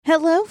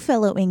Hello,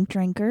 fellow ink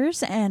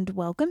drinkers, and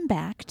welcome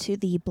back to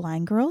the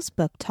Blind Girls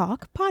Book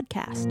Talk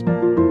podcast.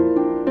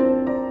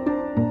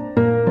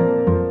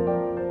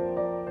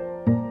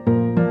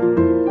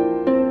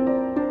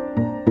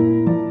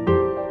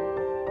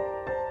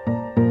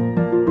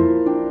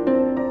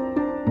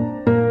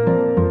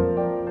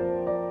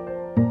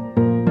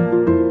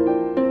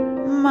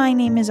 My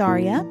name is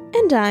Aria.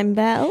 And I'm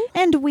Belle.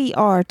 And we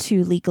are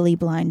two legally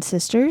blind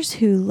sisters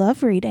who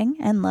love reading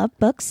and love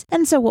books.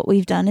 And so what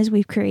we've done is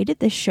we've created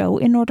this show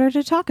in order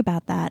to talk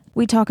about that.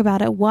 We talk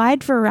about a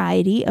wide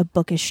variety of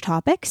bookish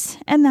topics,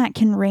 and that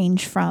can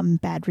range from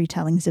bad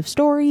retellings of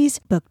stories,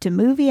 book to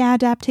movie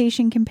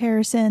adaptation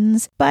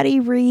comparisons, buddy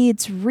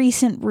reads,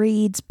 recent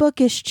reads,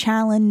 bookish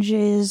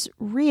challenges.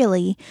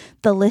 Really,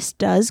 the list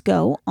does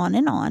go on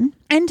and on.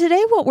 And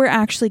today what we're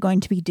actually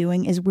going to be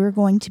doing is we're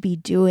going to be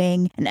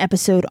doing an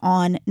episode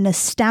on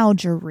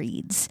nostalgia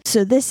reads.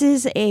 So this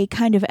is a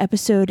kind of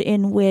episode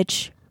in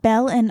which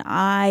Belle and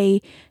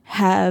I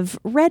have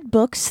read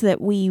books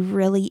that we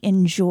really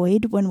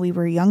enjoyed when we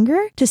were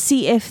younger to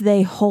see if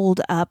they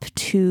hold up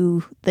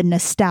to the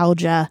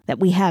nostalgia that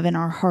we have in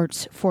our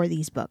hearts for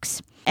these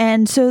books.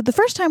 And so the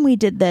first time we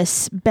did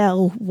this,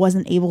 Belle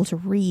wasn't able to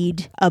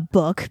read a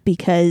book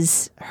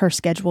because her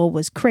schedule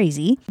was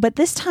crazy. But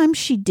this time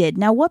she did.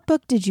 Now, what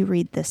book did you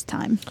read this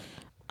time?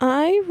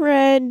 I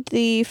read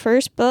the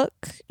first book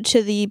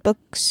to the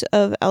Books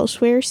of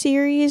Elsewhere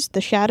series,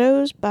 The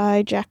Shadows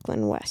by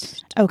Jacqueline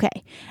West.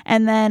 Okay.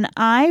 And then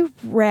I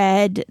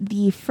read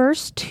the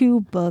first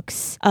two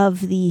books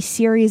of the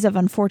Series of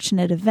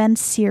Unfortunate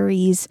Events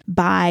series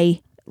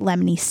by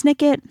Lemony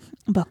Snicket.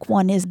 Book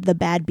 1 is The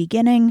Bad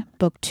Beginning.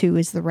 Book 2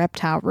 is The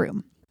Reptile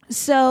Room.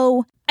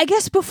 So I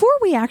guess before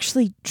we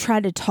actually try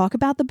to talk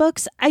about the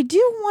books, I do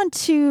want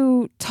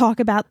to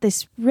talk about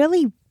this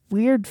really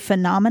weird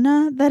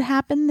phenomena that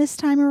happened this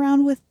time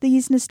around with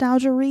these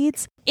nostalgia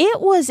reads. It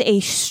was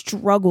a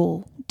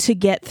struggle to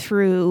get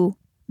through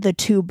the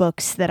two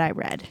books that I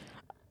read.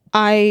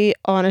 I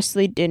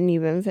honestly didn't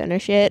even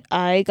finish it.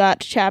 I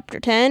got to chapter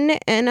 10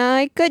 and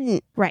I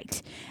couldn't.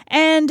 Right.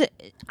 And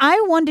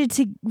I wanted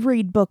to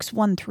read books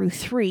 1 through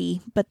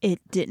 3, but it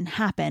didn't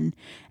happen.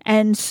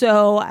 And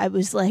so I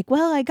was like,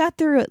 well, I got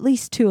through at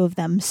least 2 of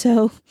them,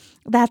 so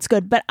that's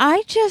good. But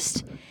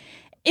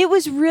it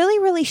was really,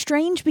 really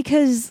strange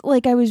because,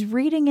 like, I was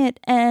reading it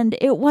and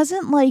it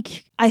wasn't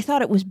like I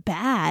thought it was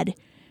bad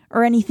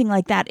or anything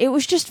like that. It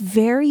was just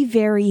very,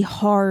 very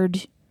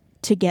hard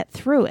to get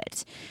through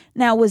it.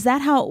 Now, was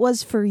that how it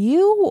was for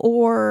you,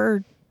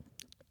 or?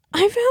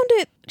 I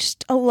found it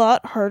just a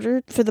lot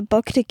harder for the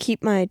book to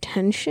keep my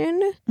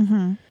attention.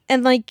 Mm-hmm.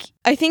 And, like,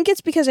 I think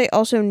it's because I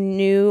also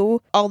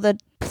knew all the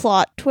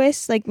plot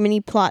twists, like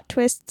mini plot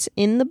twists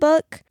in the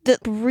book, that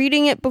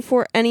reading it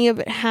before any of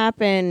it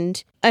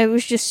happened, I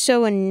was just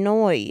so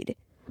annoyed.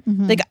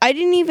 Mm-hmm. Like, I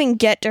didn't even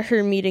get to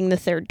her meeting the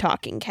third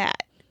talking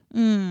cat.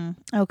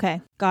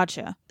 Okay,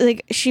 gotcha.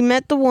 Like, she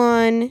met the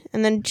one,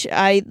 and then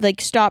I, like,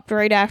 stopped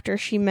right after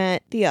she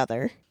met the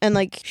other. And,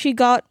 like, she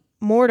got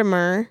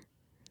Mortimer.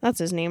 That's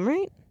his name,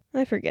 right?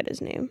 I forget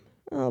his name.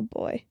 Oh,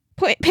 boy.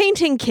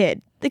 Painting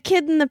kid. The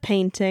kid in the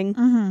painting.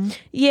 Mm-hmm.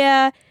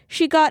 Yeah,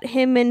 she got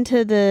him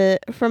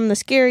from the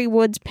Scary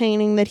Woods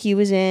painting that he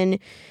was in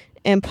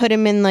and put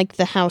him in, like,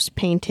 the house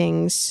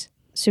paintings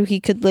so he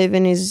could live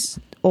in his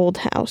old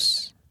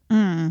house.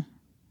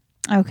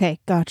 Okay,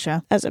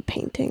 gotcha. As a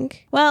painting.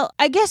 Well,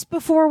 I guess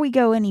before we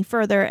go any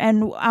further,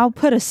 and I'll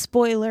put a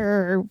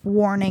spoiler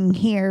warning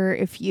here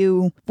if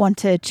you want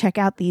to check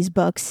out these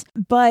books,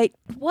 but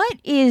what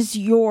is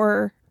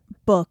your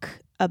book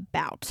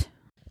about?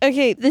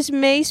 Okay, this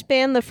may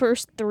span the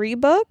first 3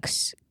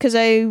 books, because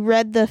I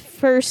read the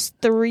first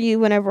 3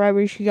 whenever I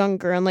was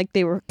younger and, like,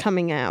 they were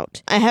coming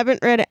out. I haven't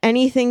read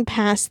anything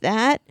past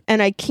that,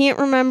 and I can't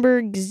remember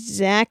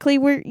exactly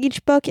where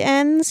each book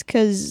ends,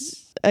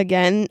 because,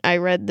 again, I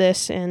read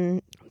this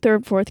in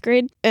 3rd, 4th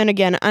grade, and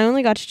again, I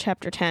only got to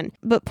chapter 10.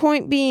 But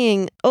point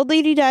being, old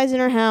lady dies in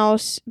her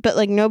house, but,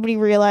 like, nobody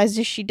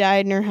realizes she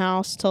died in her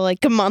house till,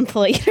 like, a month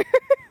later.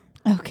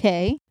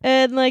 Okay.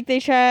 And, like,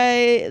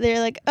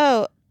 they're like,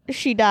 oh,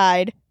 she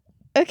died.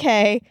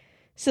 Okay.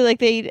 So, like,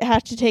 they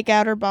have to take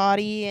out her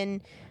body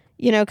and,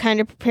 you know, kind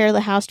of prepare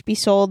the house to be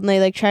sold. And they,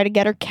 like, try to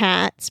get her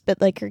cats,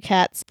 but, like, her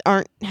cats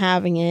aren't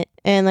having it.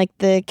 And, like,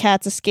 the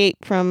cats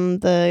escape from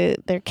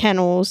their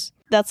kennels.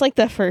 That's, like,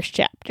 the first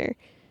chapter.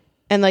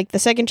 And, like, the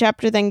second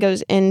chapter then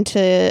goes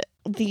into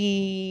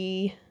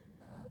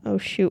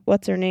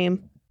what's her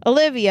name?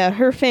 Olivia,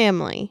 her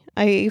family.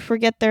 I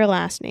forget their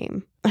last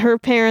name. Her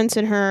parents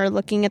and her are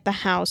looking at the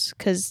house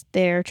because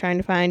they're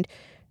trying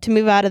to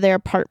move out of their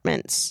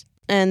apartments.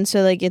 And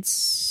so, like,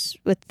 it's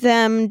with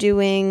them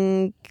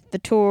doing the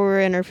tour,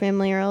 and her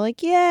family are all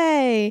like,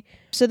 yay!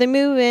 So they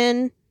move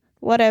in,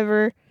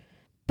 whatever.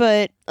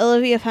 But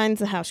Olivia finds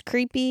the house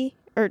creepy.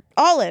 Or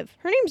Olive.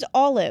 Her name's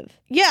Olive.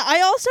 Yeah,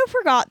 I also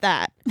forgot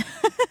that.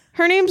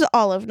 Her name's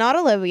Olive, not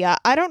Olivia.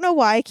 I don't know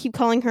why I keep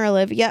calling her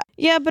Olivia.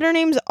 Yeah, but her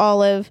name's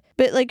Olive.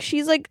 But, like,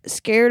 she's, like,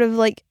 scared of,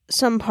 like,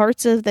 some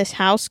parts of this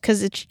house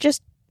because it's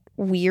just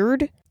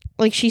weird.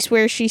 Like, she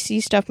swears she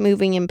sees stuff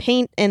moving in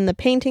the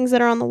paintings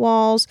that are on the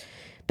walls,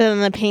 but then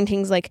the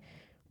paintings, like,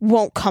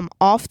 won't come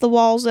off the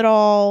walls at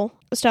all.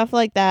 Stuff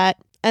like that.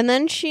 And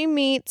then she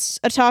meets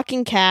a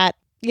talking cat.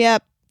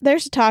 Yep,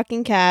 there's a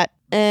talking cat.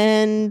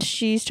 And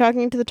she's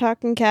talking to the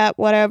talking cat,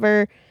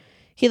 whatever.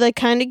 He, like,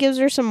 kind of gives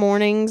her some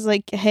warnings,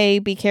 like, hey,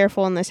 be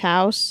careful in this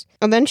house.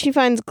 And then she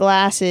finds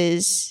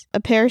glasses, a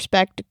pair of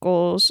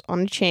spectacles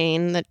on a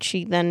chain that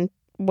she then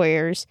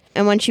wears.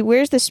 And when she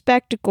wears the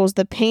spectacles,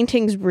 the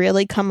paintings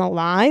really come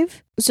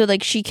alive. So,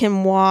 like, she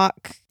can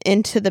walk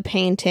into the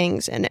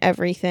paintings and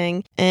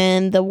everything.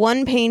 And the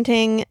one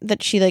painting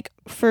that she, like,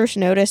 first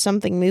noticed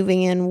something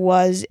moving in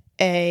was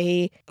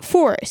a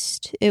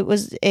forest. It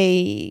was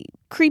a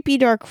creepy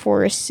dark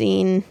forest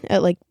scene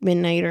at, like,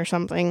 midnight or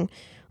something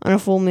on a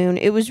full moon.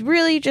 It was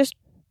really just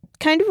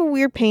kind of a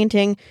weird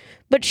painting,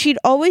 but she'd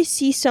always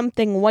see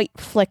something white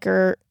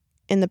flicker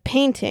in the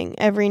painting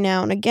every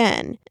now and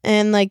again.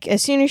 And, like,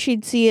 as soon as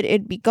she'd see it,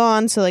 it'd be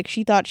gone. So, like,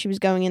 she thought she was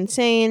going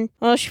insane.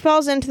 Well, she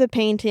falls into the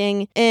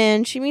painting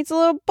and she meets a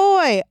little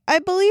boy. I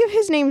believe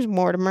his name's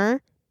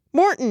Mortimer.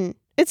 Morton.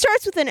 It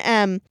starts with an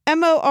M.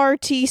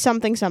 M-O-R-T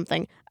something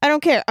something. I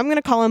don't care. I'm going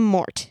to call him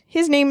Mort.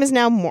 His name is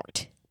now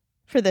Mort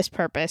for this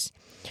purpose.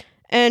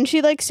 And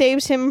she, like,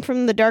 saves him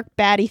from the dark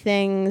baddie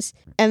things.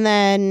 And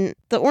then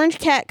the orange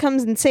cat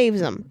comes and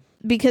saves him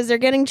because they're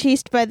getting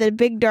chased by the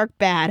big dark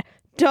bad.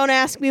 Don't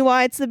ask me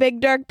why it's the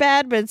big dark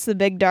bad, but it's the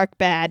big dark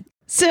bad.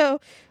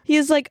 So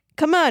he's like,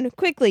 come on,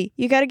 quickly.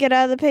 You got to get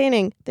out of the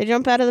painting. They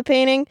jump out of the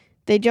painting.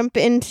 They jump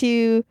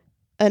into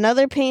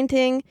another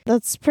painting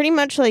that's pretty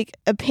much like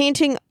a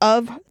painting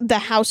of the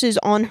houses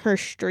on her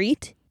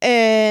street.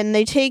 And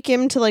they take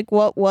him to, like,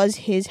 what was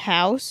his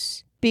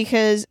house.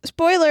 Because,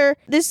 spoiler,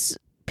 this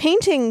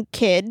painting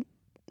kid,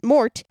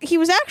 Mort, he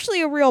was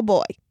actually a real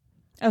boy.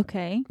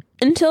 Okay.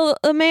 Until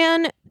a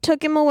man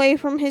took him away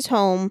from his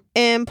home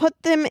and put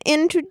them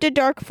into the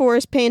dark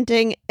forest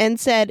painting and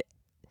said,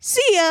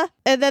 see ya!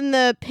 And then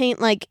the paint,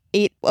 like,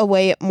 ate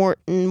away at Mort,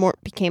 and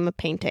Mort became a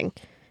painting.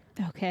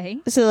 Okay.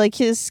 So, like,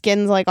 his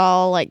skin's, like,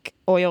 all, like,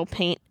 oil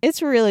paint.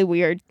 It's really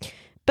weird.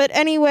 But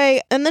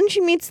anyway, and then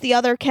she meets the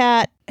other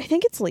cat. I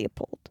think it's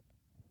Leopold.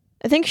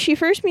 I think she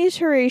first meets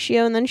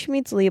Horatio, and then she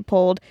meets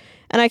Leopold.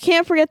 And I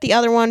can't forget the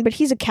other one, but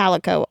he's a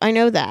calico. I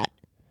know that.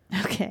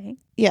 Okay.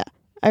 Yeah,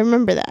 I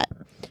remember that.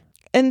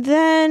 And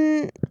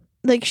then,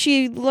 like,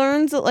 she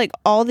learns that, like,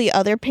 all the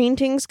other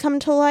paintings come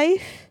to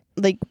life.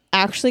 Like,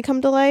 actually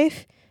come to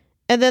life.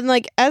 And then,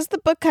 like, as the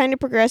book kind of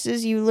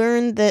progresses, you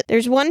learn that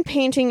there's one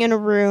painting in a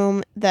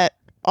room that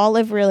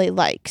Olive really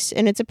likes.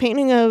 And it's a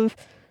painting of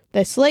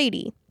this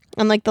lady.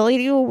 And, like, the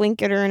lady will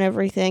wink at her and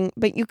everything.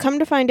 But you come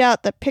to find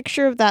out the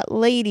picture of that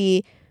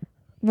lady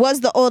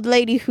was the old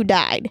lady who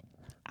died.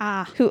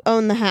 Who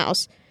owned the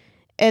house.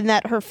 And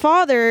that her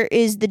father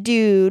is the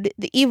dude,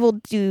 the evil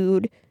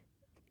dude,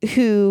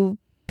 who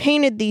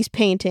painted these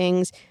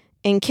paintings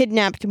and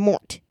kidnapped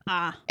Mort.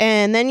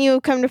 And then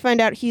you come to find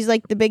out he's,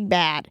 like, the big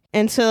bad.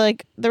 And so,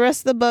 like, the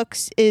rest of the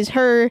books is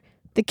her,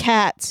 the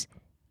cats,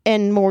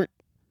 and Mort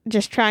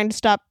just trying to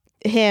stop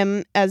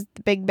him as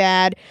the big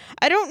bad.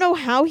 I don't know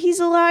how he's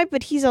alive,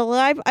 but he's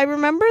alive. I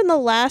remember in the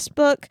last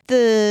book,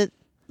 the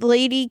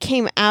lady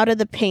came out of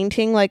the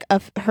painting, like,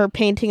 her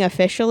painting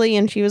officially,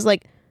 and she was,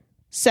 like,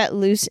 set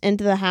loose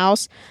into the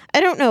house.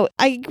 I don't know.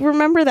 I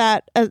remember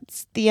that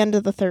at the end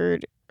of the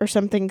third or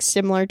something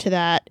similar to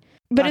that.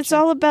 But It's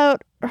all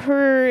about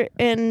her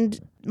and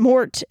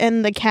Mort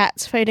and the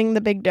cats fighting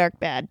the big dark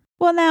bad.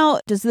 Well, now,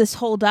 does this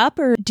hold up,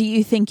 or do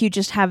you think you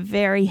just have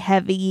very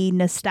heavy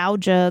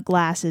nostalgia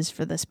glasses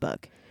for this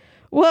book?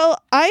 Well,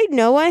 I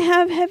know I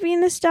have heavy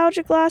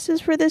nostalgia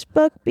glasses for this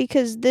book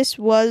because this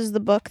was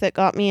the book that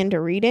got me into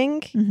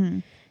reading. Mm-hmm.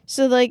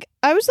 So, like,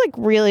 I was, like,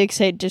 really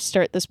excited to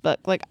start this book.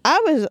 Like, I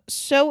was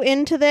so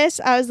into this.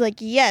 I was like,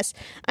 yes,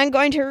 I'm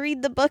going to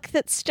read the book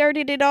that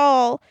started it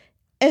all.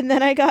 And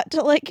then I got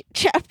to, like,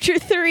 chapter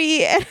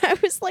 3, and I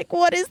was like,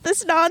 what is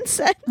this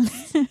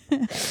nonsense?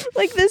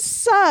 Like, this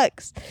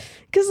sucks.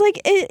 Because, like,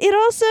 it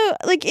also,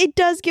 like, it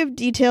does give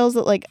details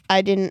that, like,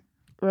 I didn't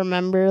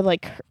remember.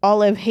 Like,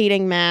 Olive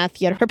hating math,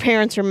 yet her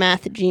parents are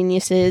math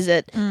geniuses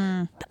at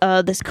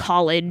this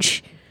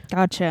college.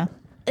 Gotcha.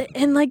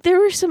 And, like, there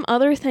were some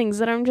other things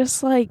that I'm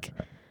just like,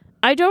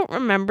 I don't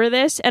remember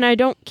this, and I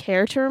don't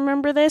care to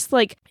remember this.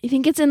 Like, I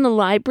think it's in the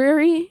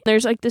library.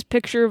 There's, like, this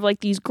picture of,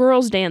 like, these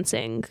girls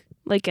dancing,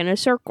 like, in a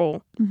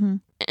circle. Mm-hmm.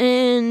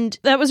 And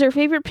that was her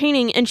favorite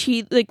painting. And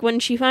she, like, when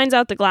she finds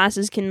out the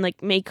glasses can,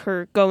 like, make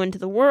her go into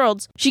the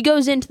worlds, she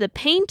goes into the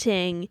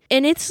painting,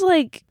 and it's,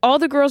 like, all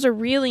the girls are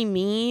really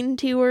mean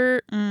to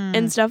her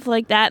and stuff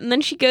like that. And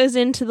then she goes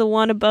into the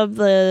one above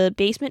the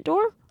basement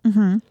door.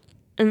 Mm-hmm.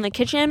 In the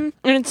kitchen,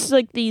 and it's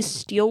like these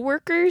steel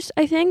workers,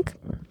 I think.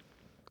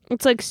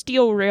 It's like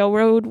steel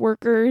railroad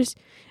workers,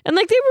 and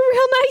like they were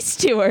real nice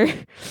to her.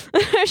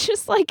 I was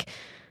just like,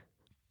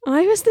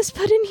 why was this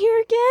put in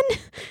here again?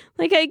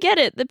 Like, I get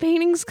it, the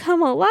paintings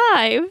come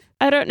alive.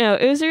 I don't know,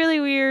 it was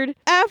really weird.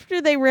 After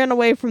they ran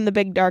away from the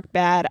big dark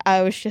bad,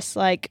 I was just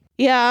like,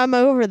 yeah, I'm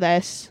over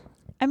this.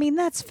 I mean,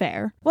 that's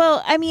fair.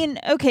 Well, I mean,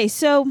 okay,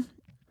 so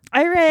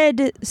I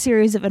read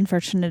Series of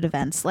Unfortunate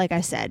Events, like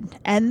I said,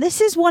 and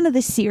this is one of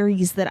the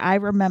series that I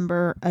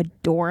remember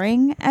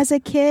adoring as a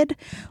kid.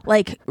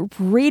 Like,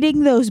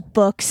 reading those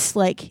books,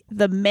 like,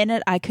 the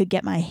minute I could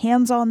get my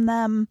hands on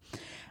them,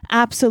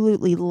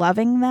 absolutely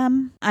loving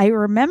them. I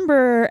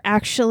remember,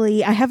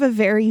 actually, I have a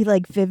very,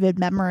 like, vivid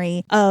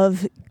memory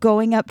of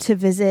going up to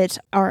visit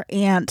our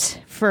aunt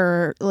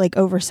for, like,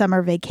 over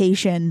summer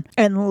vacation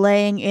and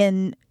laying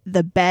in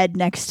the bed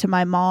next to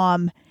my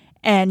mom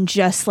and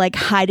just like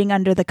hiding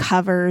under the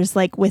covers,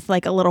 like with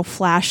like a little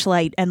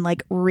flashlight and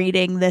like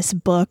reading this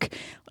book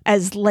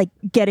as like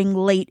getting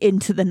late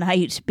into the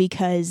night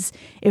because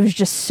it was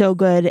just so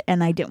good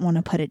and I didn't want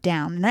to put it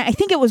down. And I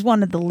think it was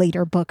one of the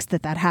later books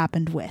that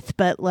happened with,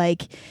 but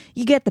like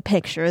you get the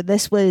picture.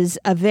 This was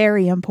a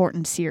very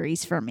important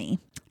series for me.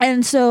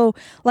 And so,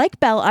 like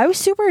Belle, I was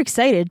super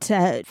excited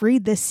to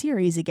read this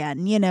series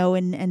again, you know,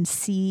 and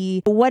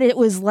see what it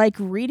was like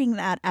reading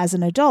that as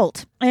an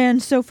adult.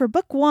 And so for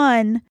book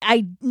one,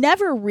 I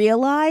never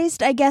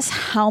realized, I guess,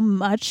 how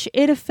much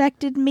it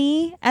affected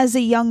me as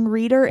a young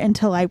reader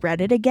until I read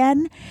it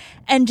again.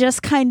 And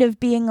just kind of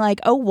being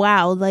like, oh,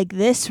 wow, like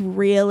this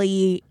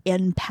really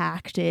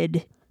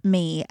impacted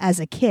me as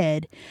a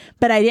kid,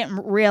 but I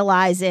didn't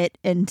realize it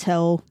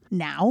until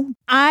now.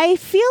 I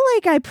feel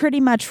like I pretty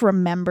much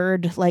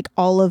remembered like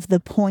all of the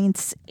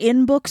points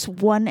in books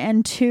 1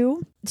 and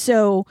 2.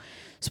 So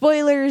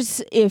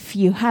spoilers if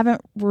you haven't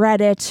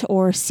read it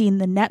or seen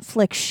the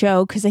Netflix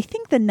show, because I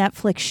think the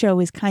Netflix show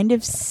is kind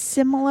of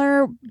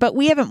similar, but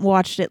we haven't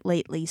watched it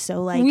lately.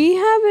 So like we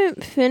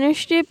haven't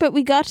finished it, but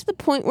we got to the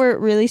point where it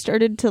really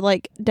started to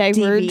like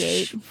diverge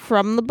deviate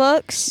from the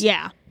books.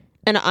 Yeah.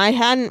 And I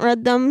hadn't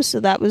read them,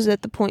 so that was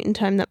at the point in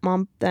time that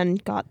Mom then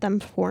got them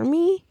for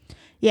me.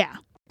 Yeah.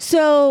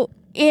 So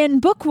in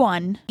book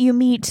 1, you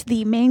meet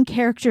the main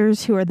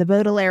characters who are the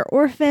Baudelaire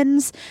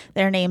orphans.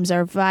 Their names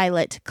are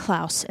Violet,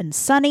 Klaus, and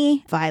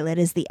Sunny. Violet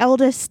is the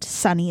eldest.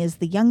 Sunny is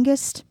the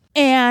youngest.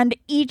 And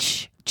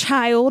each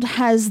child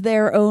has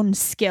their own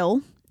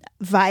skill.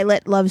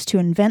 Violet loves to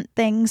invent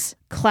things.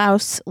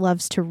 Klaus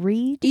loves to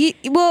read.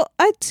 Well,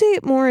 I'd say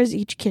it more as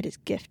each kid is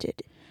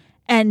gifted.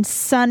 And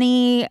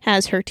Sunny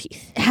has her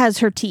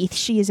teeth.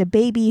 She is a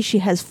baby. She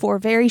has 4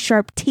 very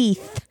sharp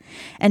teeth,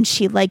 and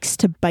she likes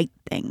to bite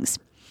things.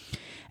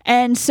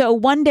 And so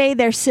one day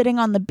they're sitting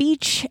on the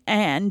beach,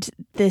 and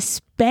this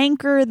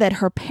banker that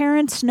her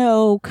parents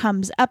know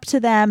comes up to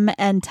them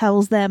and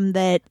tells them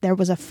that there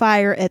was a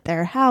fire at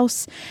their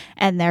house,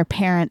 and their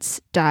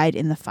parents died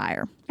in the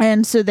fire.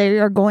 And so they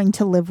are going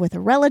to live with a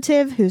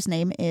relative whose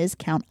name is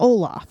Count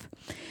Olaf.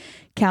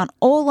 Count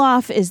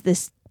Olaf is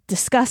this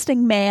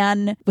disgusting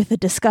man with a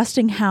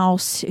disgusting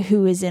house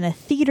who is in a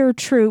theater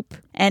troupe,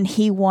 and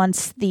he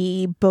wants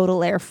the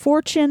Baudelaire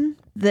fortune.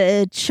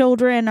 The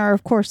children are,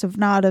 of course,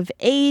 not of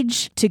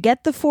age to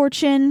get the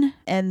fortune,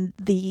 and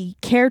the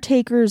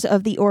caretakers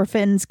of the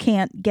orphans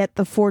can't get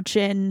the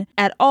fortune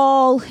at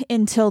all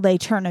until they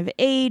turn of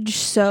age,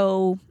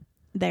 so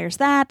there's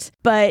that.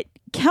 But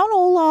Count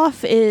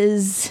Olaf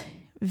is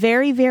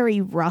very,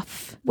 very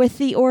rough with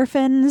the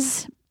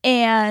orphans,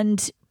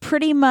 and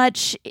pretty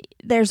much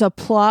there's a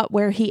plot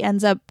where he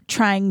ends up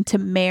trying to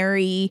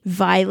marry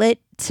Violet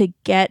to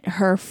get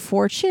her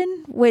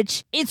fortune,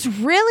 which it's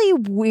really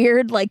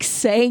weird, like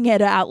saying it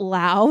out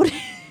loud.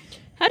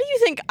 How do you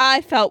think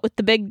I felt with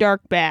the big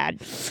dark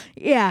bad?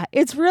 Yeah,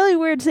 it's really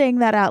weird saying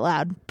that out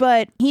loud,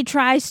 but he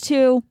tries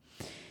to.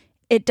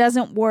 It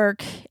doesn't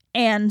work,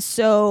 and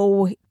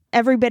so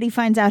everybody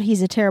finds out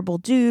he's a terrible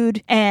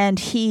dude, and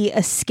he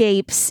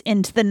escapes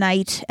into the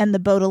night, and the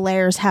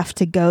Baudelaires have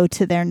to go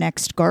to their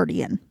next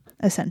guardian,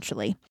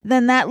 essentially.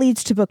 Then that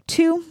leads to book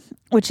 2,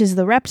 which is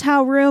the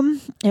reptile room,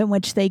 in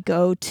which they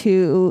go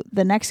to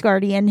the next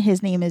guardian.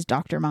 His name is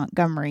Dr.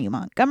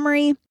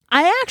 Montgomery.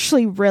 I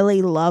actually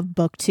really love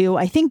book 2.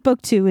 I think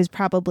book 2 is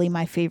probably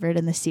my favorite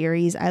in the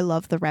series. I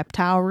love the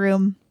reptile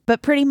room.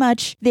 But pretty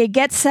much they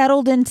get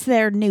settled into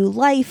their new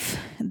life.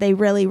 They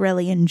really,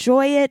 really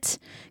enjoy it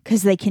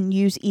because they can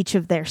use each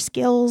of their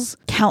skills.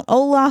 Count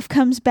Olaf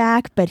comes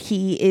back, but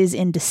he is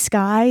in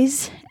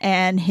disguise,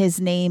 and his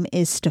name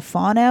is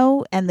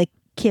Stefano. And the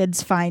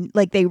kids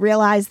they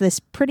realize this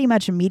pretty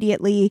much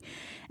immediately,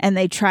 and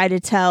they try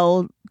to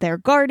tell their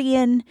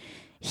guardian.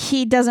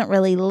 He doesn't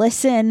really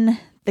listen.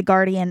 The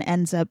guardian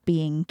ends up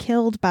being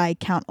killed by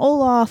Count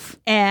Olaf,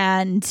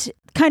 and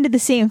kind of the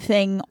same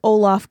thing.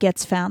 Olaf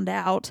gets found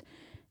out.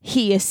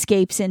 He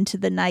escapes into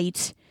the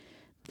night.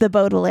 The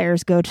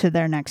Baudelaires go to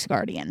their next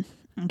guardian.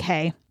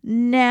 Okay.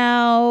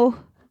 Now,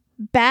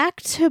 back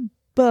to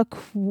book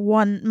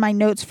 1, my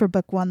notes for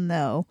book 1,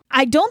 though.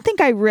 I don't think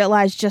I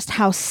realized just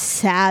how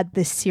sad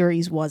this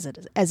series was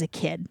as a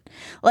kid.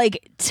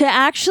 Like, to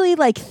actually,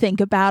 think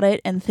about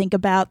it and think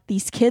about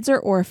these kids are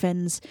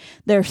orphans.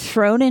 They're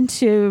thrown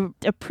into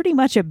a pretty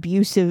much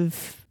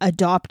abusive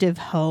adoptive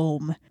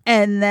home.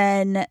 And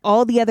then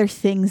all the other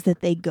things that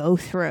they go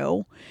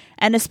through.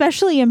 And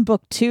especially in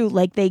book 2,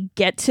 they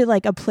get to,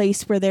 a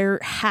place where they're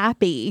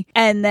happy.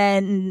 And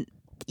then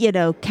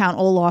Count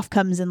Olaf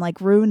comes and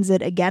like ruins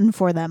it again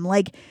for them.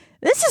 Like,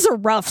 this is a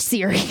rough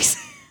series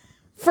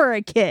for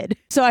a kid.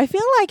 So I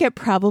feel like it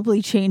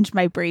probably changed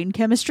my brain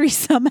chemistry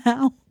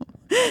somehow.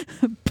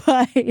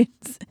 But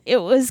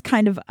it was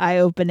kind of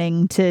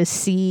eye-opening to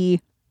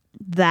see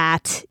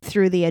that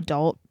through the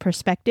adult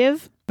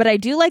perspective. But I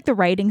do like the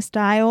writing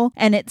style,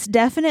 and it's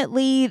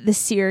definitely the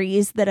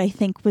series that I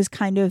think was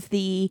kind of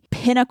the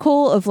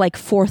pinnacle of like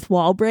fourth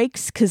wall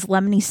breaks, because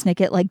Lemony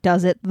Snicket like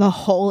does it the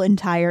whole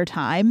entire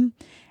time.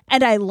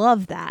 And I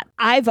love that.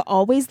 I've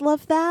always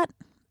loved that.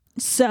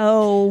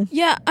 So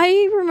yeah,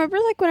 I remember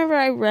like whenever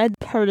I read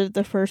part of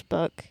the first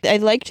book, I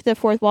liked the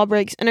fourth wall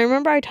breaks, and I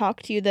remember I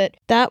talked to you that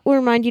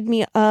reminded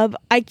me of,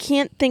 I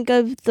can't think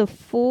of the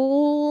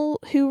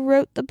fool who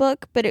wrote the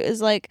book, but it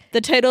was like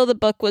the title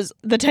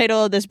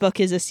of this book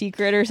is a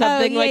secret or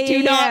something.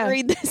 Do not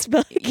read this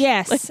book.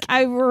 Yes, like,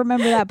 I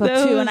remember that book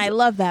too, and I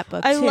love that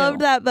book too. I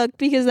loved that book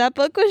because that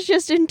book was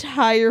just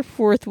entire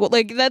fourth wall.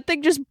 Like, that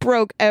thing just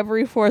broke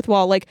every fourth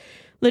wall. Like,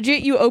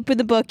 legit, you open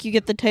the book, you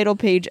get the title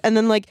page, and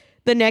then like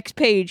the next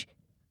page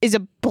is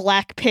a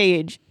black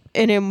page,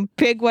 and in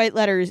big white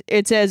letters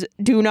it says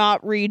 "Do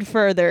not read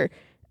further."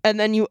 And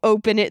then you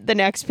open it, the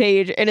next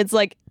page, and it's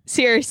like,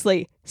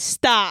 seriously,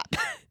 stop.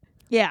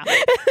 Yeah.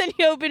 And then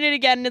you open it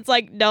again, and it's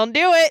like, don't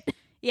do it.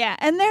 Yeah,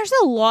 and there's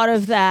a lot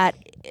of that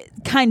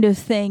kind of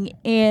thing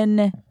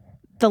in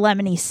the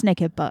Lemony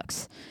Snicket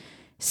books.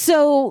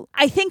 So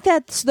I think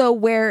that's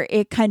where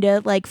it kind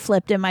of like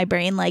flipped in my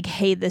brain, like,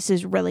 hey, this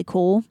is really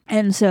cool.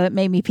 And so it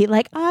made me feel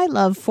like I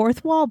love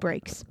fourth wall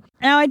breaks.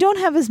 Now, I don't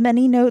have as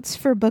many notes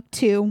for book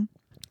 2,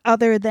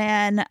 other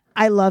than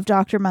I love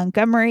Dr.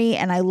 Montgomery,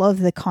 and I love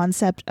the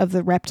concept of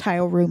the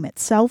reptile room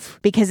itself,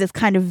 because it's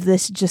kind of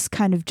this just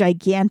kind of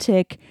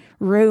gigantic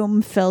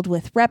room filled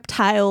with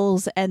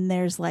reptiles, and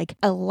there's like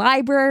a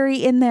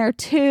library in there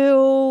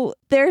too.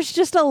 There's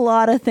just a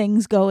lot of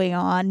things going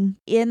on.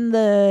 In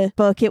the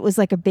book, it was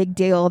like a big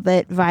deal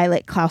that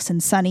Violet, Klaus,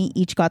 and Sunny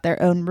each got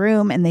their own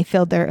room, and they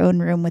filled their own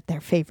room with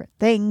their favorite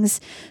things.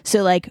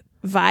 So like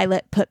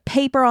Violet put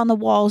paper on the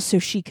walls so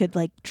she could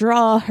like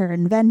draw her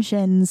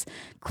inventions.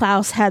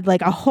 Klaus had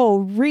like a whole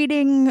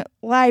reading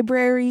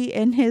library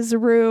in his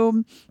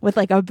room with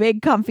like a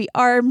big comfy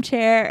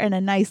armchair and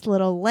a nice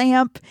little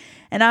lamp.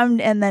 And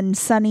then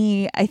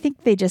Sunny, I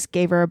think they just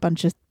gave her a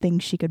bunch of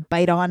things she could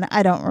bite on.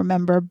 I don't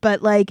remember.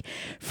 But like,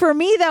 for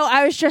me though,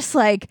 I was just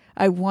like,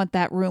 I want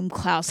that room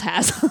Klaus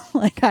has.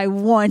 Like, I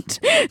want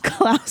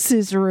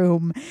Klaus's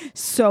room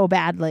so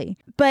badly.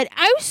 But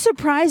I was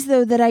surprised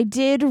though that I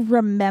did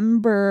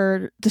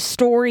remember the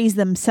stories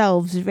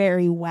themselves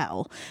very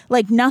well.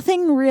 Like,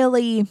 nothing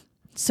really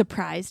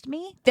surprised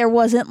me. There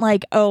wasn't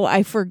like, oh,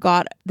 I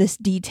forgot this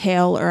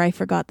detail, or I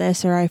forgot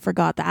this, or I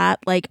forgot that.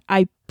 Like,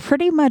 I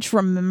pretty much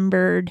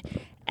remembered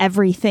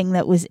everything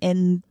that was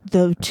in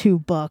the 2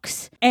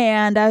 books.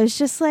 And I was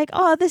just like,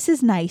 oh, this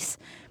is nice.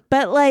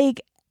 But like,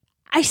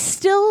 I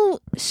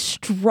still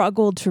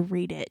struggled to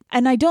read it.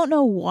 And I don't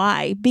know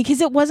why,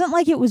 because it wasn't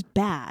like it was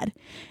bad.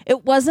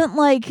 It wasn't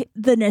like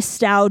the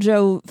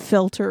nostalgia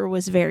filter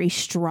was very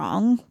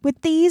strong with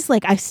these.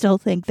 Like, I still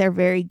think they're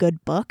very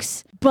good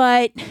books.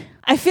 But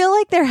I feel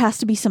like there has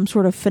to be some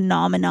sort of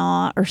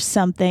phenomena or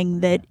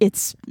something that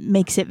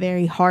makes it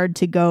very hard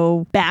to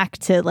go back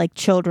to like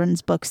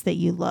children's books that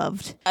you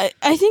loved.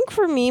 I think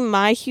for me,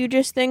 my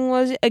hugest thing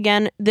was,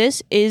 again,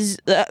 this is,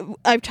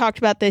 I've talked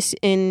about this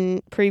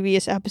in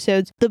previous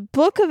episodes, the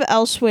Book of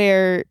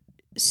Elsewhere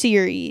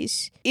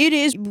series. It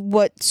is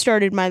what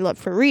started my love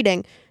for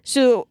reading.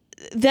 So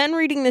then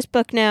reading this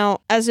book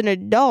now as an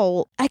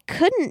adult, I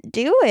couldn't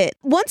do it.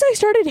 Once I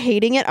started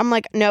hating it, I'm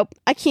like, nope,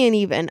 I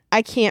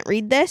can't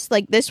read this.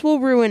 Like, this will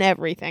ruin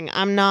everything.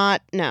 No.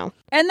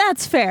 And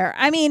that's fair.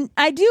 I mean,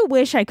 I do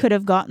wish I could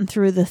have gotten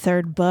through the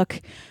 3rd book,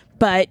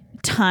 but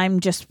time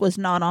just was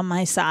not on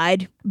my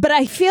side. But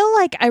I feel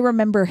like I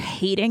remember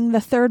hating the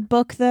 3rd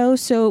book though,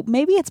 so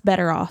maybe it's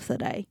better off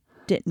that I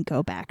didn't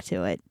go back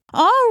to it.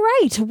 All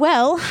right.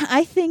 Well,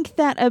 I think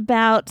that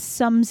about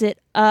sums it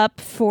up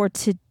for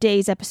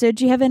today's episode.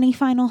 Do you have any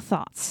final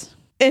thoughts?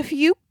 If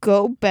you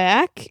go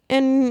back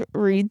and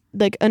read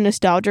like a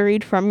nostalgia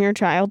read from your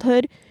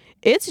childhood,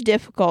 it's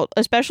difficult,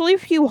 especially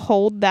if you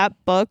hold that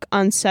book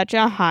on such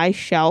a high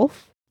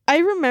shelf. I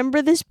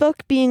remember this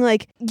book being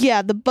like,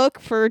 yeah, the book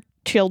for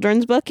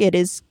children's book, it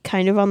is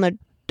kind of on the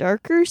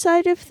darker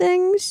side of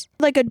things,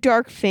 like a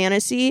dark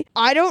fantasy.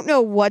 I don't know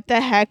what the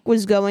heck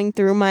was going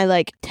through my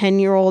like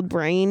 10-year-old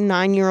brain,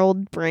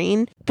 9-year-old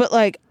brain, but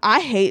like, I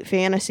hate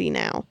fantasy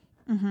now.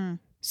 Mm-hmm.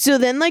 So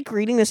then like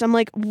reading this, I'm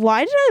like,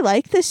 why did I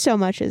like this so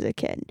much as a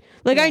kid?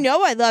 Like, yeah. I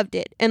know I loved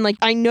it, and like,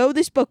 I know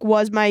this book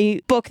was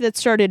my book that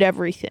started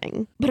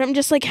everything, but I'm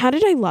just like, how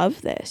did I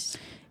love this?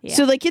 Yeah.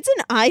 So like, it's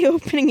an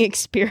eye-opening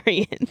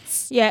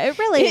experience. Yeah, it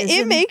really is.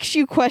 It makes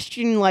you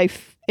question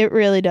life. It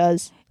really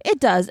does. It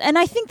does. And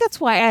I think that's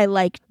why I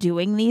like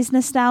doing these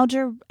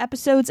nostalgia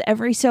episodes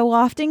every so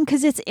often,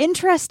 because it's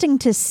interesting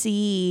to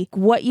see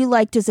what you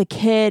liked as a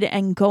kid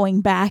and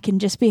going back and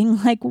just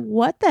being like,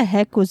 what the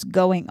heck was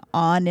going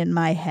on in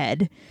my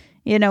head?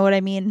 You know what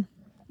I mean?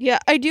 Yeah,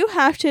 I do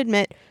have to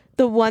admit,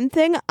 the one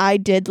thing I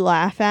did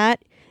laugh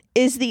at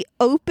is the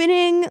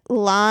opening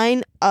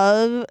line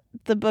of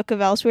the Book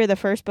of Elsewhere, the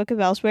first Book of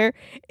Elsewhere,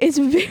 is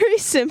very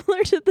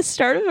similar to the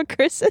start of A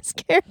Christmas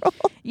Carol.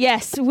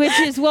 Yes, which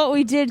is what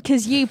we did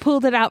because you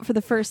pulled it out for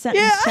the first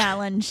sentence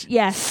challenge.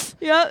 Yes.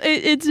 Yeah,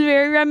 it's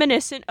very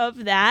reminiscent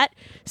of that.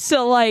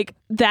 So, like,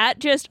 that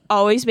just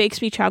always makes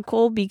me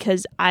chuckle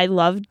because I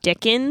love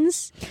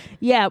Dickens.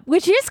 Yeah,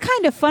 which is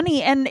kind of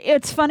funny. And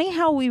it's funny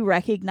how we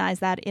recognize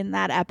that in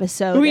that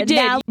episode. We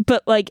did,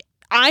 but, like,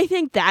 I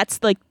think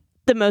that's, like,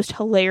 the most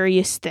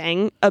hilarious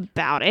thing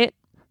about it.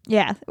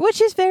 Yeah,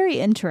 which is very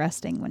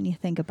interesting when you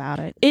think about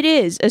it. It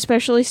is,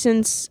 especially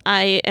since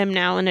I am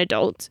now an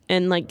adult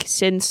and like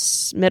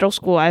since middle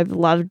school I've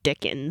loved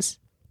Dickens.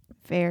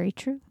 Very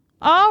true.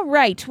 All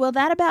right. Well,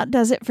 that about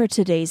does it for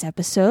today's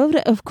episode.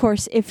 Of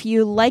course, if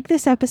you like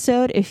this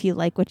episode, if you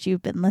like what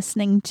you've been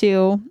listening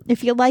to,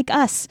 if you like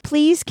us,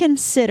 please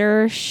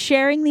consider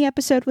sharing the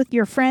episode with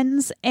your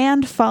friends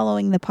and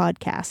following the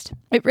podcast.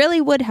 It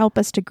really would help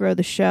us to grow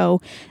the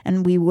show,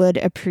 and we would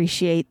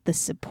appreciate the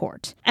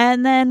support.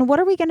 And then what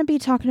are we going to be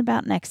talking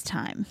about next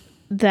time?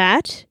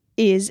 That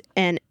is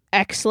an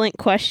excellent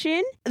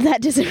question.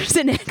 That deserves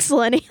an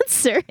excellent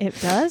answer. It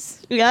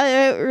does?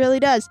 Yeah, it really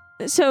does.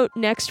 So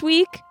next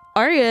week,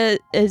 Aria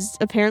is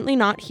apparently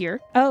not here.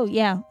 Oh,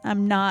 yeah,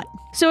 I'm not.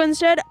 So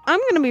instead, I'm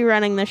going to be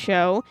running the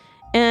show,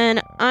 and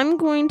I'm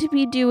going to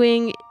be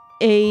doing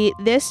a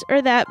this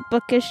or that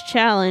bookish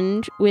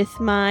challenge with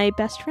my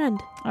best friend.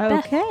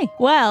 Okay. Beth.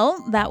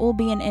 Well, that will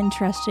be an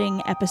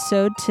interesting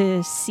episode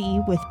to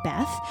see with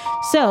Beth.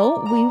 So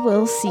we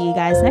will see you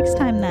guys next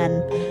time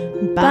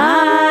then.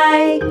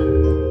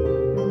 Bye.